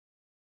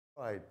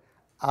Right.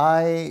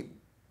 I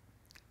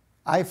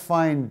I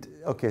find,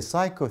 okay,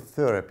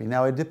 psychotherapy.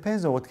 Now it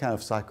depends on what kind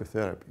of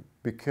psychotherapy,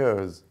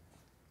 because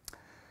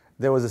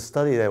there was a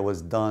study that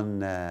was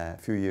done a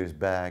few years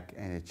back,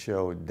 and it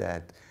showed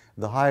that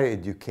the higher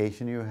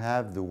education you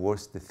have, the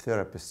worse the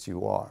therapist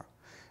you are.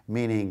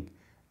 Meaning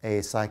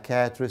a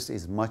psychiatrist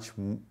is much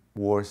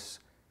worse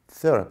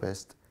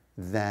therapist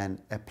than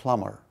a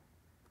plumber.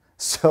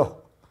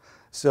 So,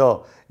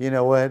 so you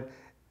know what?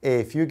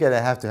 If you're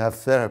gonna have to have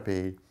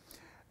therapy,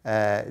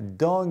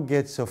 don't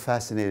get so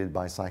fascinated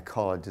by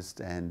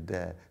psychologists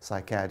and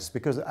psychiatrists,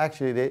 because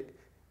actually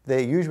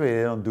they usually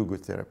they don't do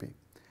good therapy.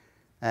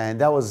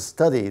 And that was a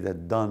study that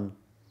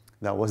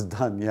was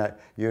done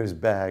years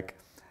back.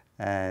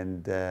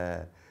 And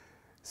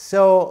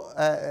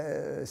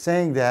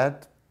saying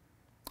that,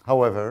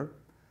 however,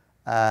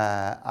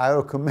 I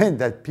recommend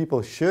that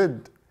people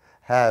should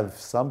have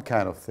some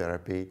kind of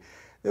therapy.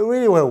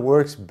 Really what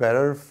works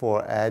better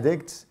for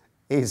addicts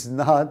is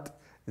not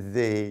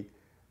the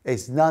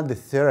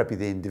therapy,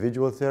 the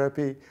individual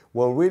therapy.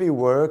 What really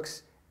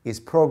works is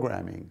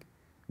programming,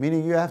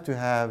 meaning you have to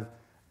have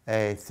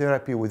a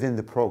therapy within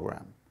the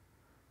program.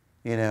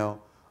 You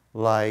know,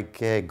 like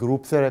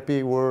group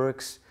therapy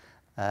works,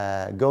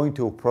 going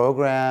to a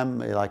program,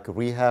 like a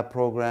rehab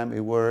program,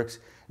 it works.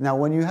 Now,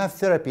 when you have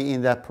therapy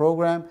in that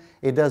program,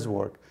 it does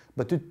work.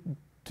 But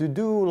to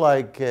do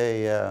like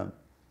a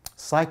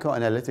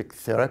psychoanalytic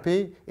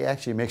therapy, it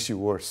actually makes you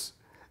worse.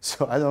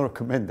 So I don't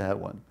recommend that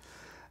one.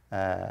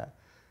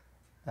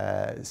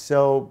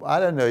 So I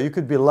don't know, you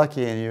could be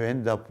lucky and you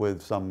end up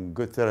with some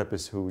good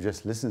therapist who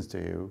just listens to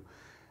you,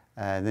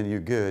 and then you're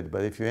good.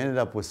 But if you ended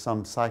up with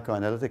some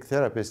psychoanalytic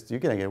therapist, you're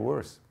gonna get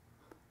worse.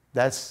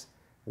 That's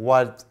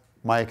what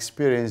my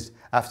experience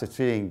after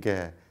treating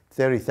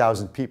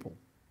 30,000 people.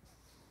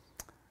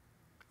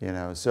 You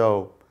know,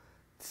 so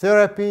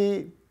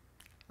therapy,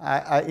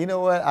 you know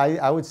what,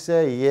 I would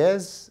say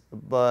yes,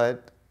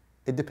 but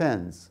it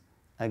depends.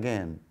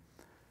 Again,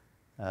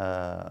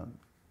 now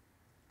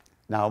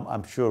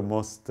I'm sure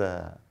most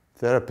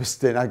therapists,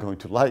 they're not going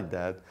to like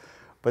that,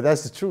 but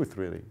that's the truth,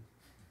 really.